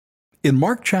In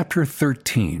Mark chapter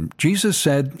 13, Jesus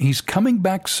said he's coming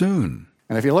back soon.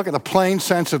 And if you look at the plain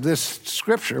sense of this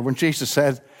scripture, when Jesus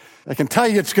said, I can tell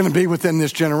you it's going to be within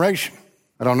this generation.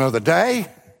 I don't know the day,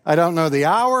 I don't know the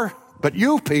hour, but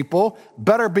you people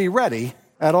better be ready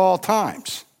at all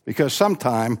times, because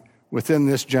sometime within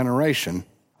this generation,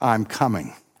 I'm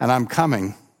coming, and I'm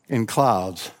coming in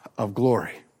clouds of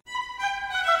glory.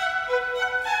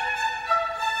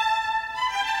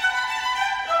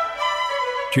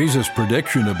 Jesus'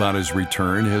 prediction about his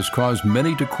return has caused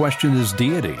many to question his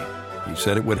deity. He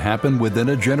said it would happen within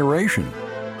a generation,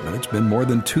 but it's been more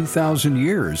than 2,000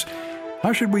 years.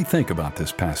 How should we think about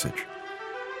this passage?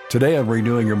 Today on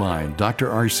Renewing Your Mind, Dr.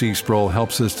 R.C. Sproul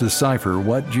helps us decipher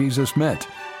what Jesus meant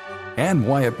and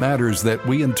why it matters that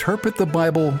we interpret the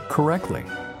Bible correctly.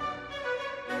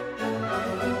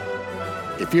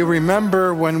 If you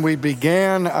remember when we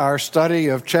began our study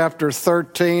of chapter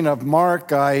 13 of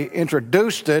Mark, I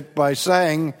introduced it by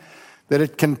saying that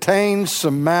it contains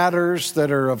some matters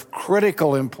that are of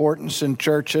critical importance in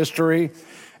church history,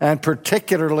 and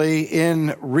particularly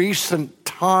in recent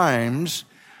times,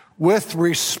 with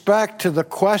respect to the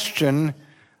question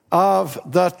of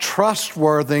the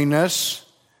trustworthiness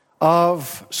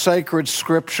of sacred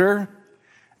Scripture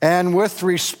and with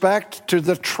respect to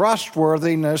the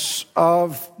trustworthiness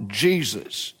of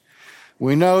Jesus.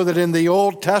 We know that in the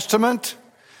Old Testament,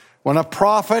 when a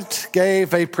prophet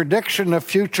gave a prediction of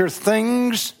future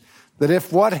things, that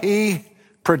if what he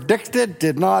predicted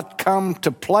did not come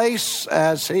to place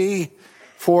as he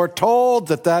foretold,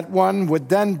 that one would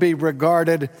then be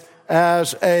regarded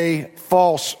as a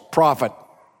false prophet.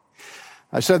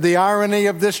 I said the irony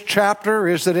of this chapter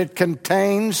is that it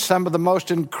contains some of the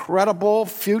most incredible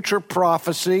future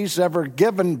prophecies ever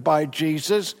given by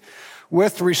Jesus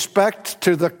with respect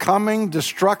to the coming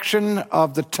destruction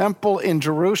of the temple in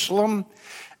Jerusalem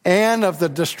and of the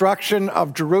destruction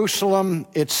of Jerusalem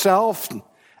itself,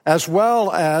 as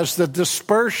well as the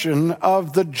dispersion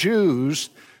of the Jews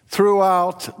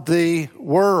throughout the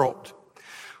world,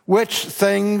 which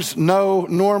things no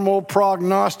normal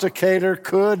prognosticator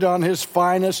could on his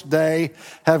finest day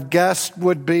have guessed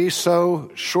would be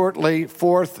so shortly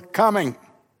forthcoming.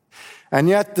 And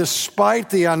yet, despite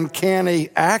the uncanny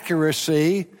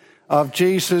accuracy of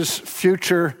Jesus'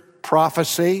 future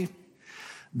prophecy,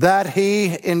 that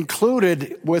he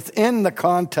included within the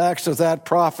context of that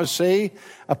prophecy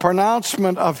a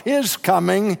pronouncement of his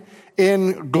coming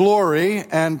in glory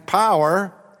and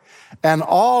power, and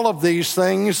all of these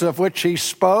things of which he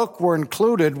spoke were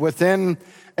included within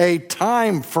a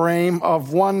time frame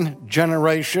of one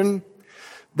generation.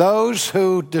 Those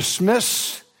who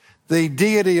dismiss the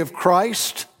deity of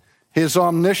Christ, his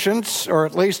omniscience, or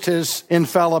at least his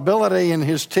infallibility in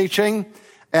his teaching,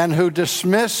 and who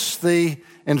dismiss the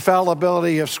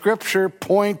infallibility of Scripture,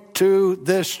 point to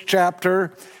this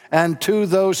chapter and to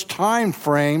those time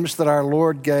frames that our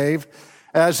Lord gave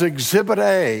as Exhibit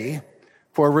A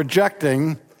for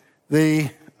rejecting the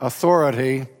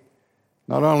authority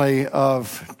not only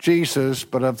of Jesus,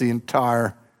 but of the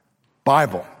entire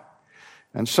Bible.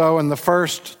 And so in the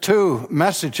first two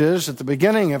messages at the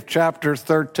beginning of chapter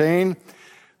 13,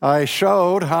 I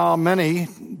showed how many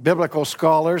biblical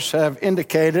scholars have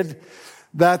indicated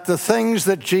that the things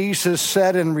that Jesus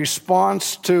said in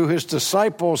response to his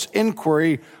disciples'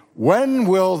 inquiry, when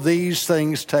will these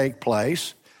things take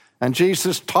place? And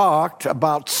Jesus talked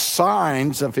about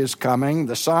signs of his coming,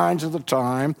 the signs of the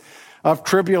time, of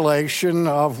tribulation,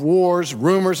 of wars,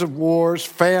 rumors of wars,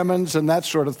 famines, and that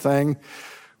sort of thing.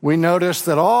 We notice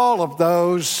that all of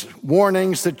those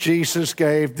warnings that Jesus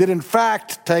gave did in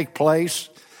fact take place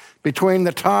between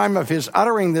the time of his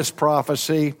uttering this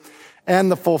prophecy and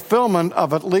the fulfillment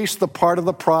of at least the part of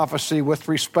the prophecy with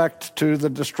respect to the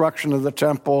destruction of the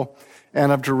temple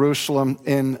and of Jerusalem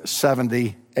in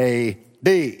 70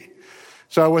 A.D.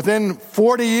 So within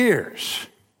 40 years,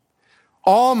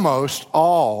 almost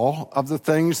all of the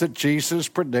things that Jesus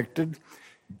predicted,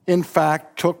 in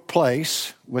fact, took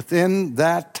place within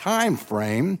that time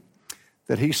frame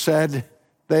that he said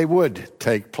they would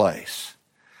take place.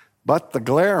 But the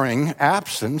glaring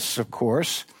absence, of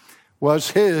course,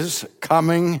 was his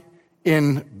coming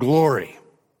in glory.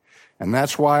 And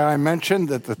that's why I mentioned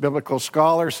that the biblical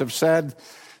scholars have said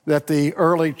that the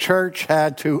early church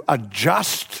had to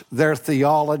adjust their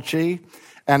theology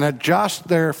and adjust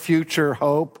their future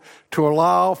hope to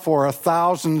allow for a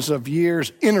thousands of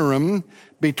years interim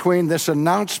between this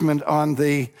announcement on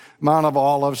the Mount of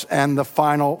Olives and the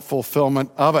final fulfillment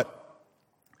of it.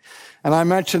 And I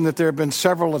mentioned that there have been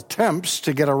several attempts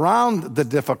to get around the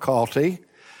difficulty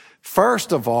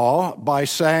First of all, by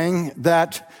saying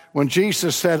that when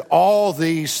Jesus said all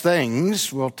these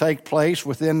things will take place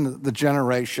within the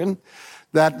generation,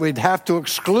 that we'd have to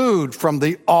exclude from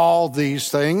the all these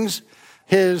things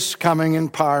his coming in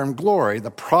power and glory.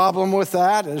 The problem with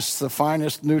that, as the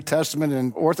finest New Testament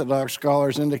and Orthodox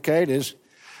scholars indicate, is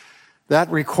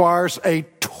that requires a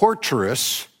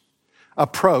torturous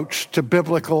approach to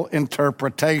biblical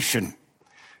interpretation,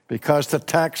 because the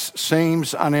text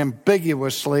seems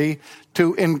unambiguously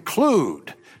to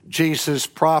include Jesus'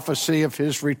 prophecy of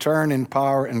his return in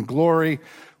power and glory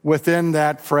within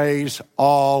that phrase,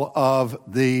 all of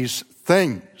these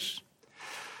things.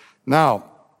 Now,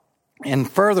 in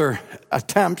further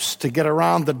attempts to get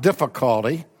around the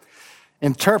difficulty,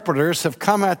 interpreters have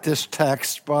come at this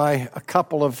text by a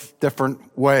couple of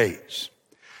different ways.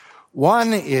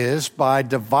 One is by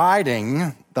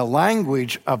dividing the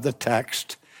language of the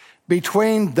text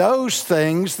between those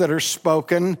things that are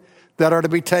spoken that are to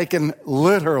be taken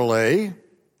literally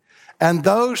and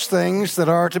those things that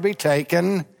are to be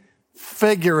taken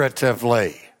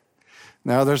figuratively.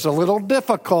 Now, there's a little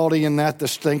difficulty in that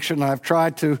distinction. I've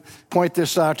tried to point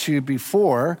this out to you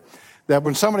before, that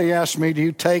when somebody asks me, do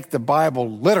you take the Bible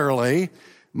literally?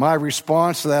 My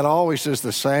response to that always is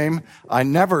the same. I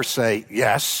never say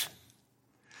yes,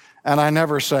 and I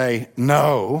never say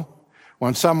no.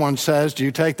 When someone says, do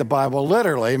you take the Bible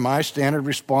literally? My standard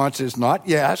response is not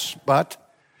yes, but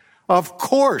of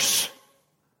course.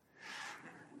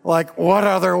 Like, what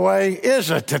other way is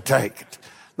it to take it?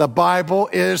 The Bible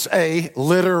is a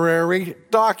literary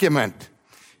document.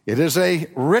 It is a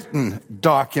written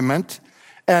document,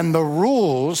 and the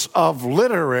rules of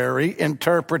literary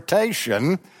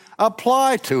interpretation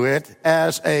apply to it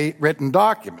as a written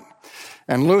document.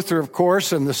 And Luther, of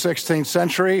course, in the 16th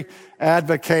century,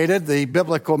 advocated the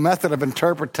biblical method of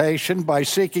interpretation by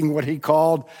seeking what he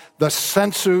called the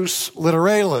sensus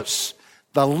literalis,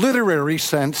 the literary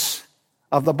sense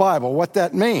of the Bible. What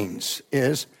that means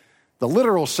is the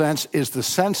literal sense is the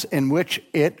sense in which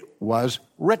it was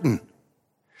written.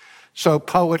 So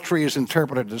poetry is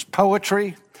interpreted as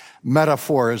poetry,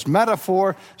 metaphor as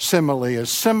metaphor, simile as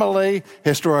simile,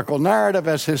 historical narrative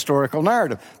as historical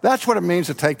narrative. That's what it means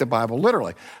to take the Bible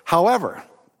literally. However,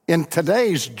 in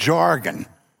today's jargon,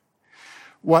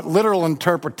 what literal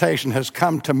interpretation has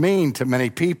come to mean to many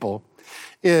people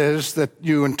is that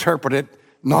you interpret it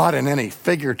not in any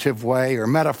figurative way or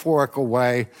metaphorical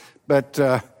way, but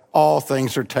all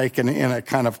things are taken in a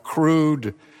kind of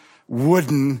crude,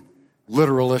 wooden,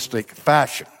 literalistic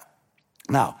fashion.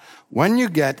 Now, when you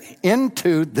get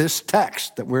into this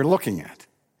text that we're looking at,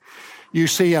 you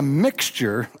see a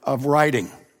mixture of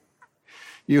writing.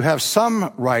 You have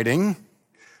some writing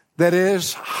that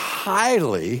is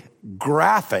highly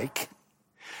graphic,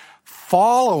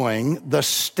 following the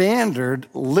standard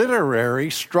literary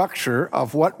structure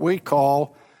of what we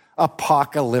call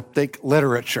apocalyptic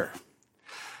literature.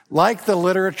 Like the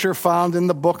literature found in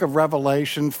the book of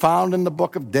Revelation, found in the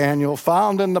book of Daniel,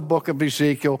 found in the book of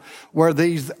Ezekiel, where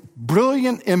these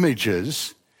brilliant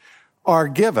images are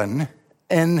given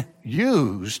and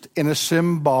used in a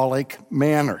symbolic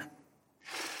manner.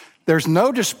 There's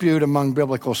no dispute among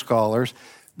biblical scholars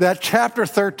that chapter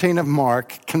 13 of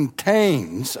Mark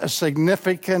contains a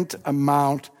significant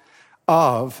amount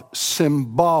of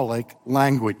symbolic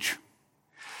language.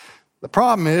 The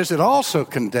problem is it also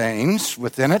contains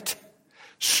within it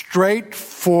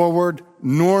straightforward,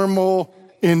 normal,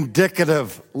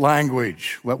 indicative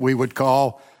language, what we would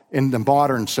call, in the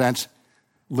modern sense,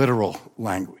 literal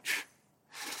language.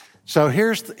 So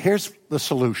here's the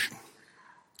solution.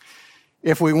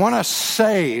 If we want to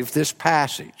save this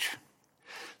passage,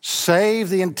 save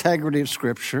the integrity of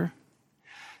Scripture,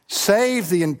 save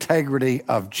the integrity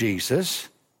of Jesus,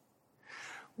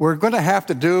 we're going to have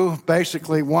to do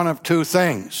basically one of two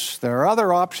things. There are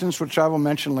other options which I will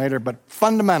mention later, but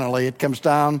fundamentally it comes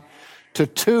down to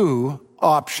two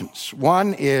options.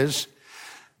 One is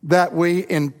that we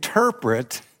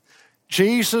interpret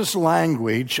Jesus'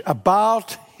 language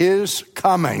about his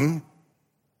coming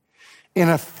in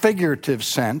a figurative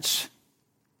sense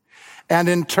and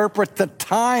interpret the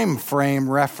time frame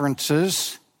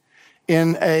references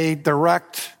in a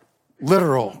direct,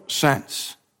 literal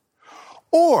sense.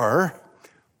 Or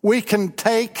we can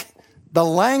take the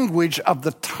language of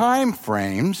the time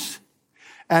frames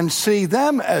and see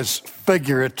them as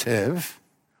figurative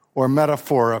or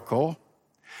metaphorical,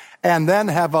 and then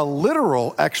have a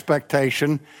literal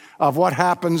expectation of what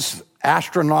happens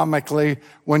astronomically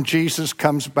when Jesus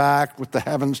comes back with the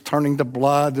heavens turning to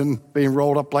blood and being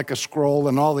rolled up like a scroll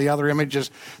and all the other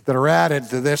images that are added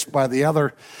to this by the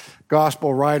other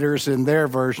gospel writers in their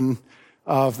version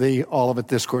of the Olivet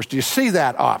Discourse. Do you see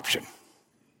that option?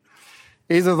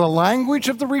 Either the language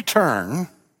of the return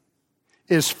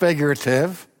is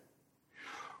figurative,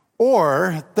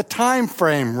 or the time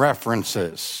frame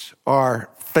references are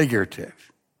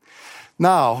figurative.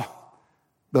 Now,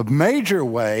 the major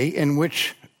way in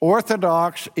which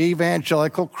Orthodox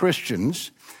evangelical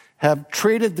Christians have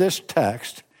treated this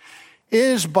text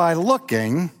is by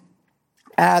looking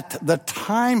at the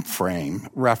time frame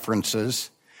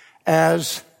references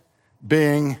as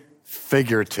being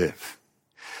figurative.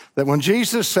 That when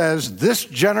Jesus says this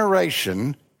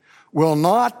generation will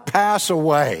not pass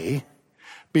away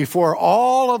before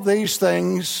all of these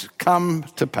things come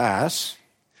to pass,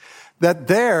 that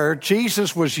there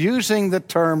Jesus was using the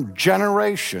term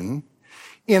generation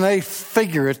in a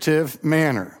figurative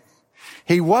manner.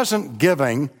 He wasn't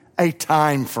giving a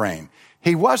time frame.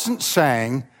 He wasn't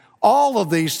saying all of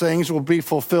these things will be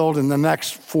fulfilled in the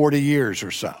next 40 years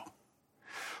or so.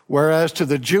 Whereas to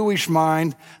the Jewish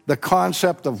mind, the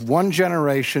concept of one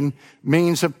generation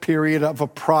means a period of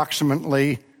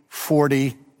approximately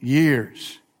 40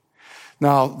 years.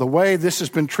 Now, the way this has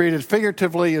been treated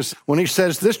figuratively is when he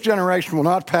says this generation will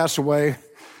not pass away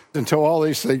until all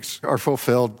these things are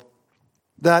fulfilled,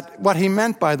 that what he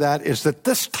meant by that is that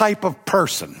this type of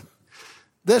person,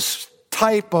 this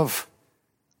type of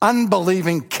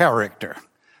unbelieving character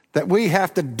that we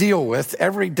have to deal with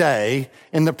every day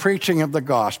in the preaching of the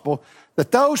gospel,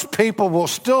 that those people will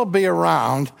still be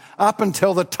around up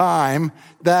until the time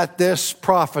that this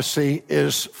prophecy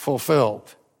is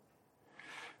fulfilled.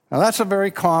 Now, that's a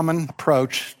very common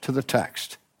approach to the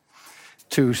text,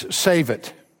 to save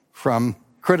it from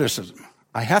criticism.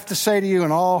 I have to say to you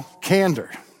in all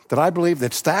candor that I believe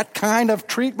it's that kind of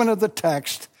treatment of the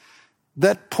text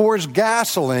that pours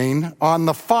gasoline on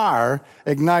the fire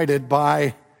ignited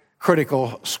by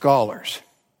critical scholars.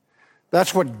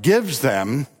 That's what gives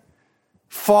them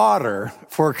fodder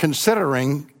for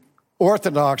considering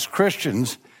Orthodox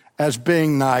Christians as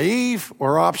being naive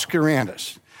or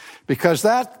obscurantists, because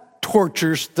that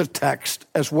tortures the text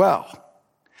as well.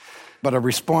 But a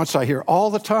response I hear all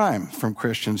the time from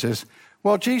Christians is,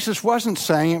 well, Jesus wasn't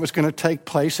saying it was going to take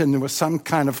place in with some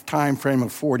kind of time frame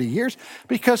of 40 years,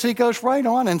 because he goes right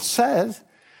on and says,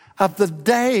 of the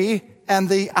day and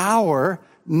the hour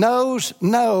knows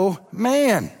no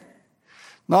man.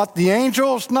 Not the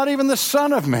angels, not even the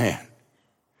Son of Man.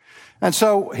 And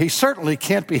so he certainly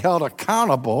can't be held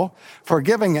accountable for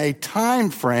giving a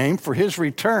time frame for his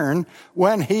return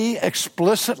when he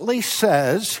explicitly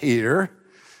says here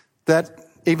that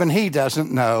even he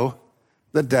doesn't know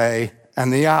the day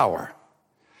and the hour.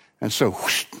 And so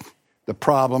whoosh, the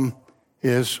problem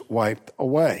is wiped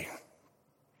away.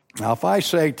 Now, if I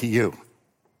say to you,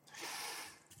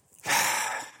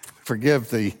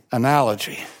 forgive the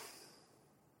analogy,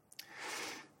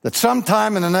 that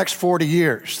sometime in the next 40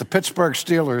 years, the Pittsburgh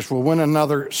Steelers will win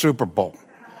another Super Bowl.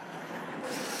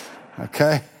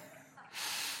 Okay?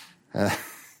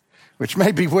 Which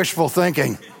may be wishful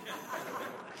thinking.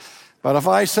 But if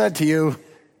I said to you,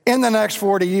 in the next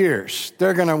 40 years,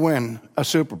 they're going to win a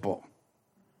Super Bowl.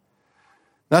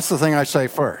 That's the thing I say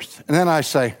first. And then I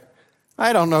say,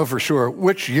 I don't know for sure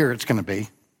which year it's going to be,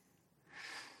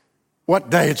 what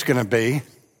day it's going to be,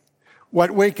 what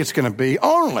week it's going to be,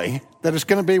 only that it's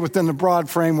going to be within the broad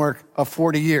framework of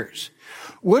 40 years.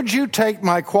 Would you take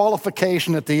my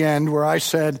qualification at the end where I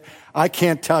said, I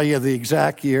can't tell you the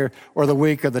exact year or the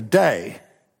week or the day?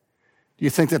 Do you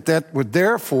think that that would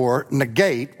therefore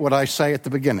negate what I say at the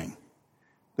beginning?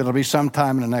 That it'll be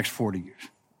sometime in the next 40 years?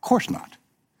 Of course not.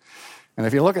 And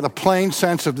if you look at the plain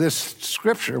sense of this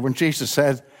scripture, when Jesus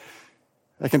said,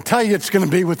 I can tell you it's going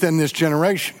to be within this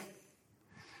generation.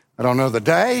 I don't know the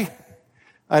day,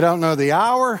 I don't know the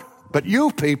hour, but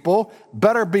you people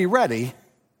better be ready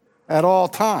at all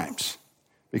times,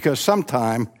 because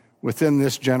sometime within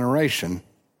this generation,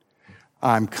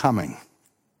 I'm coming.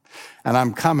 And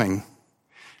I'm coming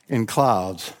in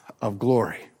clouds of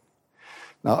glory.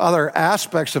 Now, other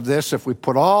aspects of this, if we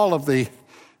put all of the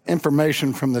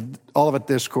information from the Olivet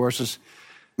Discourses,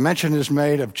 mention is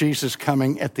made of Jesus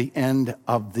coming at the end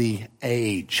of the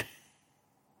age.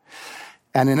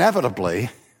 And inevitably,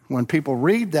 when people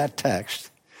read that text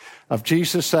of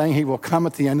Jesus saying he will come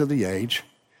at the end of the age,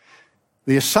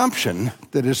 the assumption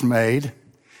that is made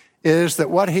is that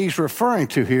what he's referring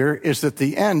to here is at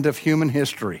the end of human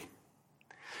history,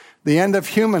 the end of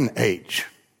human age.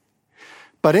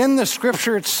 But in the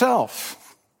scripture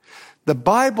itself, the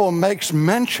Bible makes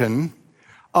mention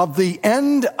of the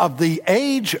end of the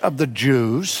age of the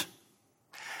Jews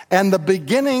and the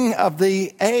beginning of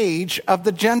the age of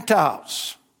the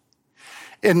Gentiles.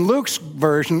 In Luke's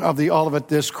version of the Olivet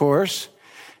Discourse,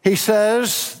 He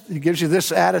says, he gives you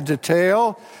this added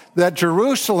detail, that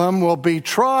Jerusalem will be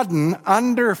trodden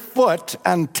underfoot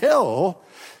until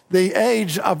the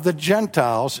age of the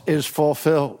Gentiles is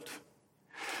fulfilled.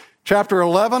 Chapter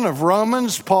 11 of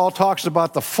Romans, Paul talks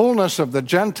about the fullness of the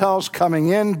Gentiles coming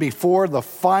in before the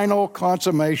final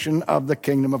consummation of the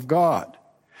kingdom of God.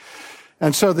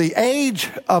 And so the age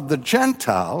of the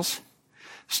Gentiles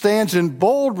stands in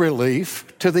bold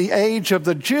relief to the age of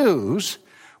the Jews,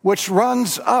 which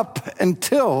runs up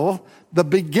until the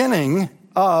beginning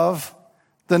of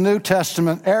the New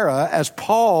Testament era, as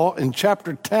Paul in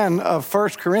chapter 10 of 1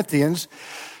 Corinthians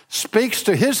speaks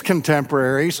to his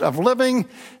contemporaries of living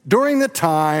during the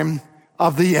time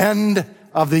of the end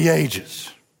of the ages.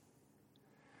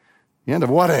 The end of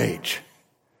what age?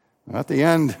 Not the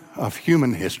end of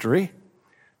human history,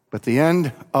 but the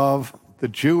end of the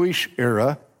Jewish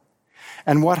era.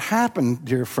 And what happened,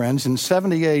 dear friends, in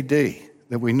 70 AD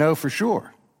that we know for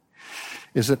sure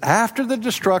is that after the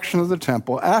destruction of the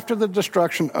temple, after the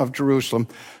destruction of Jerusalem,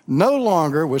 no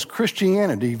longer was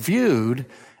Christianity viewed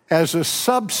as a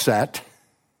subset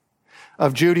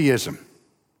of Judaism.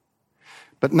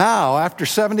 But now, after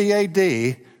 70 AD,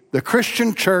 the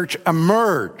Christian church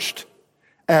emerged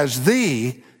as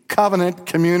the covenant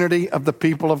community of the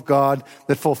people of God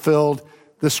that fulfilled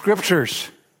the scriptures.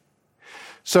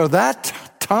 So that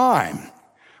time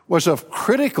was of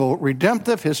critical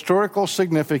redemptive historical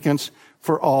significance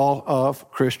for all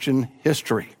of Christian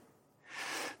history.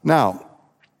 Now,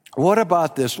 what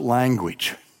about this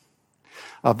language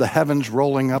of the heavens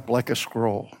rolling up like a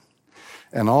scroll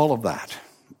and all of that,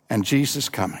 and Jesus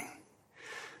coming?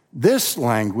 This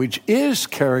language is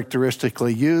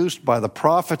characteristically used by the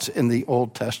prophets in the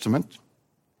Old Testament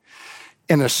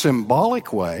in a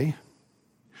symbolic way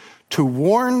to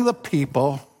warn the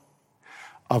people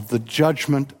of the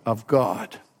judgment of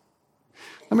God.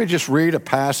 Let me just read a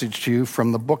passage to you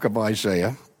from the book of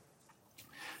Isaiah,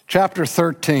 chapter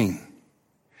 13,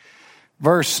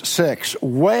 verse 6.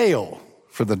 Wail,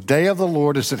 for the day of the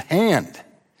Lord is at hand.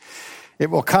 It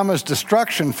will come as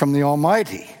destruction from the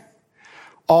Almighty.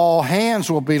 All hands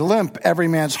will be limp, every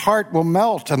man's heart will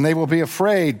melt, and they will be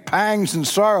afraid. Pangs and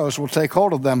sorrows will take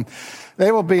hold of them.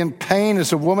 They will be in pain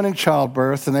as a woman in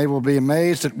childbirth, and they will be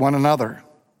amazed at one another.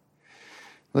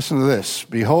 Listen to this.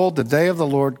 Behold, the day of the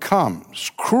Lord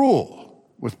comes, cruel,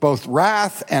 with both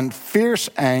wrath and fierce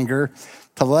anger,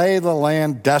 to lay the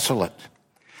land desolate.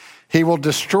 He will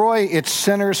destroy its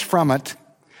sinners from it,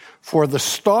 for the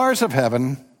stars of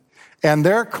heaven and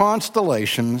their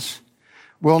constellations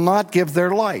will not give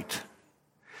their light.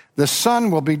 The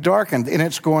sun will be darkened in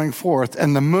its going forth,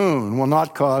 and the moon will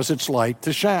not cause its light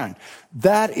to shine.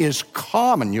 That is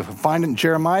common. You can find it in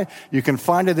Jeremiah. You can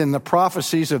find it in the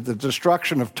prophecies of the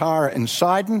destruction of Tyre and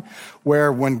Sidon,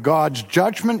 where when God's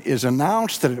judgment is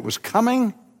announced that it was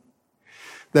coming,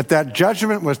 that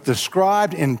judgment was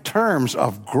described in terms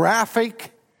of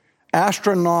graphic,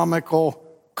 astronomical,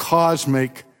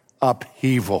 cosmic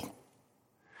upheaval.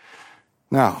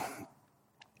 Now,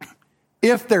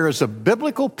 if there is a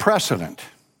biblical precedent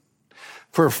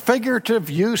for figurative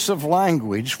use of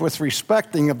language with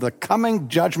respecting of the coming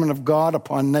judgment of God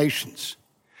upon nations,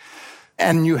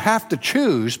 and you have to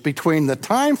choose between the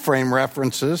time frame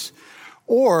references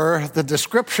or the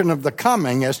description of the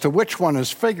coming as to which one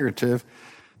is figurative,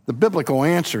 the biblical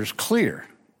answer is clear.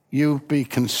 You be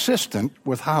consistent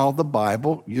with how the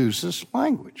Bible uses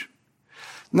language.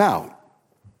 Now,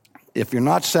 if you're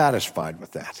not satisfied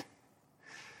with that,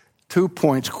 2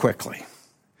 points quickly.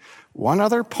 One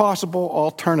other possible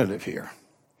alternative here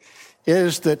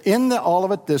is that in the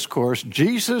Olivet Discourse,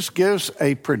 Jesus gives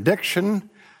a prediction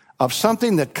of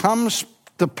something that comes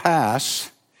to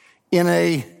pass in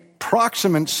a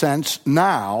proximate sense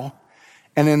now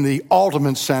and in the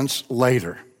ultimate sense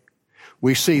later.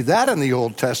 We see that in the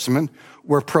Old Testament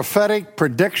where prophetic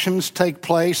predictions take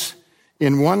place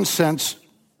in one sense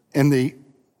in the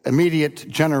immediate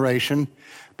generation,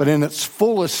 but in its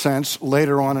fullest sense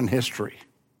later on in history.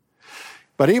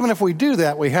 But even if we do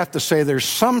that, we have to say there's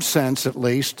some sense, at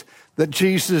least, that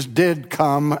Jesus did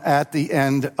come at the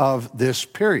end of this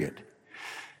period.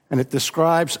 And it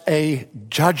describes a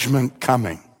judgment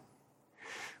coming,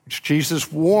 which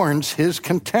Jesus warns his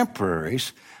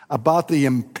contemporaries about the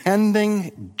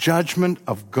impending judgment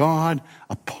of God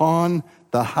upon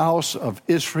the house of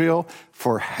Israel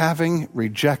for having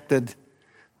rejected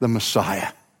the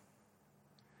Messiah.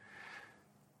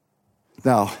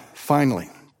 Now, finally,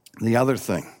 the other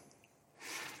thing.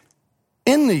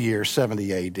 In the year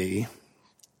 70 AD,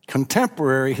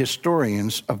 contemporary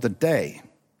historians of the day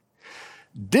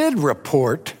did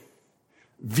report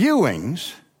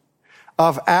viewings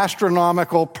of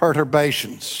astronomical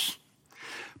perturbations,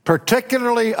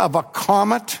 particularly of a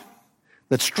comet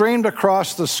that streamed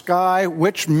across the sky,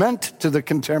 which meant to the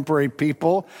contemporary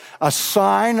people a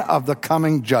sign of the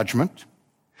coming judgment.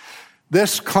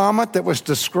 This comet that was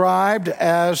described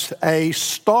as a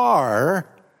star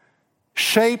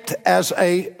shaped as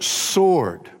a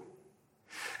sword.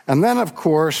 And then, of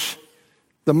course,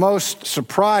 the most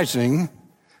surprising,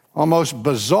 almost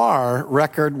bizarre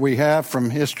record we have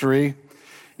from history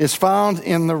is found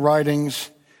in the writings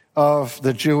of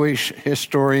the Jewish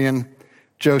historian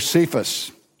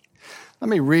Josephus. Let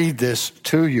me read this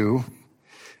to you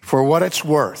for what it's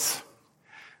worth.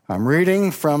 I'm reading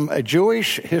from a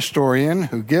Jewish historian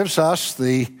who gives us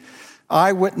the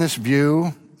eyewitness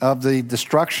view of the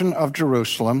destruction of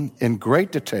Jerusalem in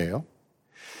great detail.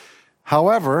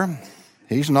 However,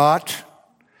 he's not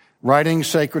writing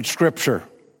sacred scripture.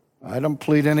 I don't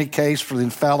plead any case for the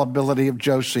infallibility of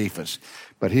Josephus,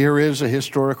 but here is a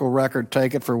historical record.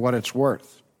 Take it for what it's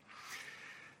worth.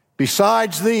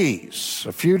 Besides these,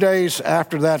 a few days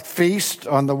after that feast,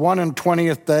 on the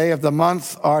 21st day of the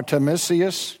month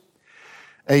Artemisius,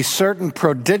 a certain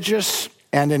prodigious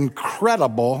and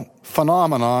incredible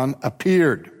phenomenon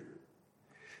appeared.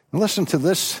 And listen to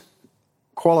this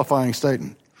qualifying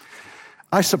statement.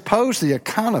 I suppose the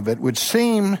account of it would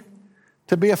seem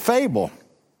to be a fable,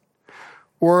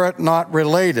 were it not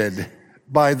related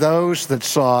by those that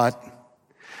saw it,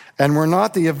 and were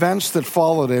not the events that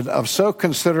followed it of so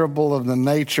considerable of the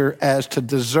nature as to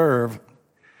deserve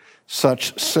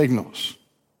such signals.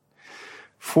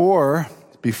 For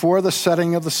before the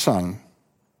setting of the sun,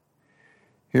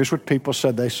 here's what people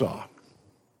said they saw.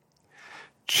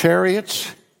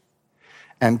 Chariots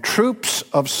and troops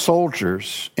of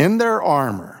soldiers in their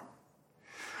armor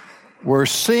were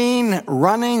seen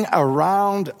running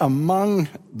around among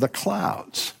the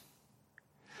clouds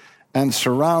and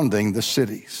surrounding the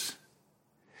cities.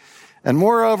 And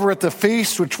moreover, at the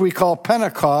feast, which we call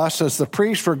Pentecost, as the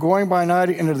priests were going by night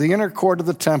into the inner court of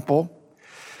the temple,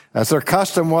 as their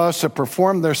custom was to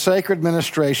perform their sacred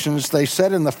ministrations, they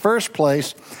said in the first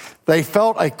place, they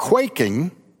felt a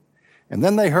quaking, and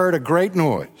then they heard a great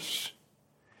noise.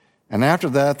 And after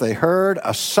that, they heard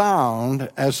a sound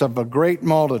as of a great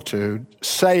multitude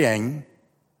saying,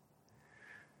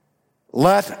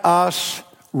 let us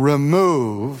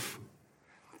remove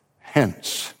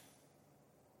hence.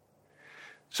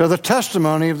 So the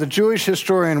testimony of the Jewish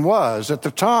historian was, at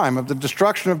the time of the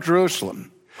destruction of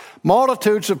Jerusalem,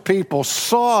 multitudes of people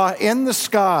saw in the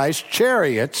skies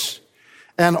chariots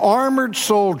and armored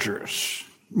soldiers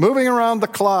moving around the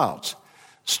clouds.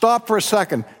 Stop for a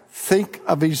second. Think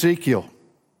of Ezekiel.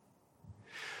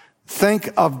 Think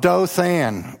of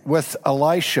Dothan with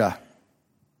Elisha.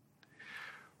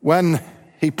 When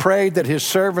he prayed that his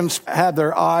servants had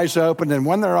their eyes opened, and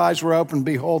when their eyes were opened,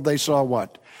 behold, they saw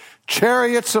what?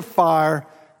 Chariots of fire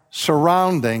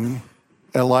surrounding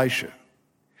Elisha.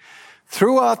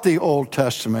 Throughout the Old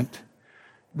Testament,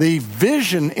 the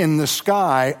vision in the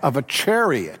sky of a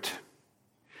chariot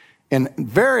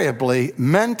invariably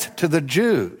meant to the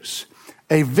Jews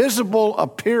a visible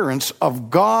appearance of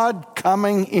God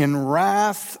coming in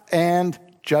wrath and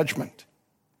judgment,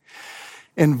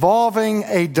 involving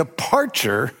a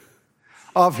departure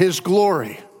of his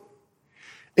glory,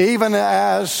 even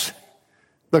as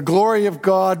the glory of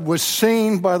God was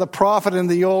seen by the prophet in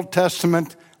the Old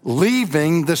Testament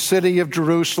leaving the city of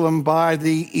Jerusalem by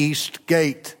the east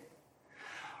gate.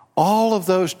 All of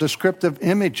those descriptive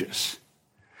images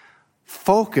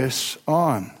focus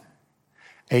on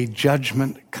a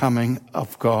judgment coming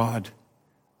of God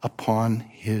upon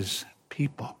his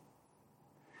people.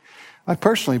 I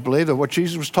personally believe that what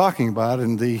Jesus was talking about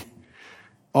in the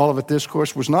Olivet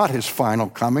Discourse was not his final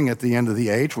coming at the end of the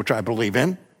age, which I believe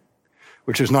in,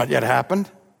 which has not yet happened.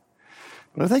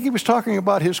 But I think he was talking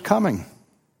about his coming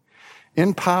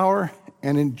in power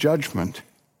and in judgment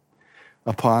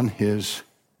upon his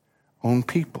own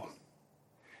people,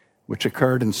 which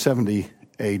occurred in 70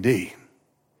 A.D.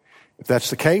 If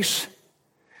that's the case,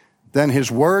 then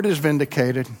his word is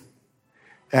vindicated,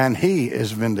 and he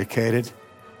is vindicated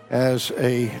as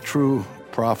a true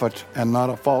prophet and not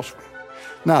a false one.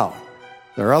 Now,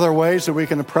 there are other ways that we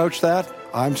can approach that.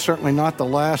 I'm certainly not the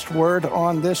last word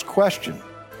on this question.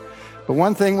 But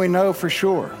one thing we know for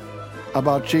sure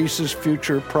about Jesus'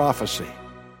 future prophecy,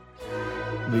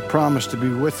 he promised to be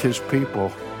with his people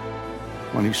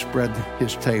when he spread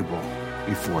his table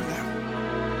before them.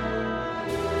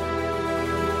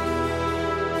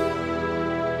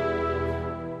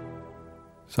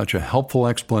 Such a helpful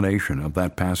explanation of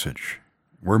that passage.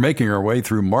 We're making our way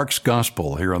through Mark's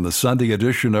Gospel here on the Sunday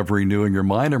edition of Renewing Your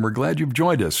Mind, and we're glad you've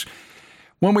joined us.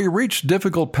 When we reach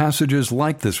difficult passages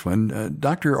like this one,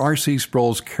 Dr. R.C.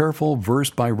 Sproul's careful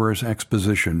verse-by-verse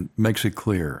exposition makes it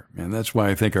clear. And that's why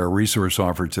I think our resource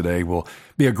offer today will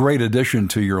be a great addition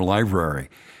to your library.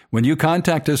 When you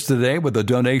contact us today with a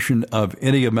donation of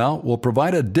any amount, we'll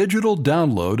provide a digital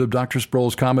download of Dr.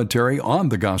 Sproul's commentary on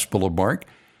the Gospel of Mark.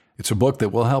 It's a book that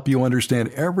will help you understand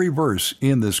every verse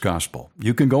in this gospel.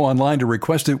 You can go online to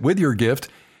request it with your gift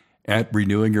at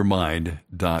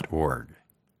renewingyourmind.org.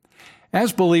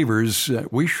 As believers,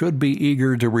 we should be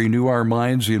eager to renew our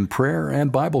minds in prayer and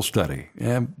Bible study,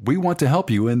 and we want to help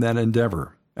you in that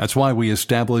endeavor. That's why we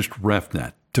established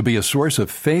RefNet, to be a source of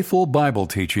faithful Bible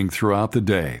teaching throughout the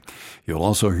day. You'll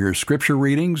also hear scripture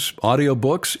readings,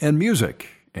 audiobooks, and music,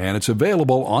 and it's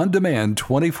available on demand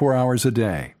 24 hours a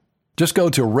day. Just go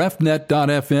to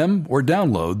refnet.fm or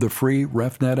download the free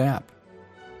RefNet app.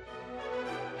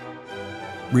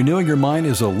 Renewing Your Mind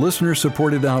is a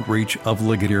listener-supported outreach of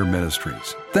Ligonier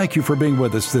Ministries. Thank you for being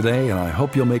with us today, and I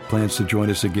hope you'll make plans to join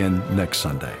us again next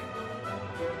Sunday.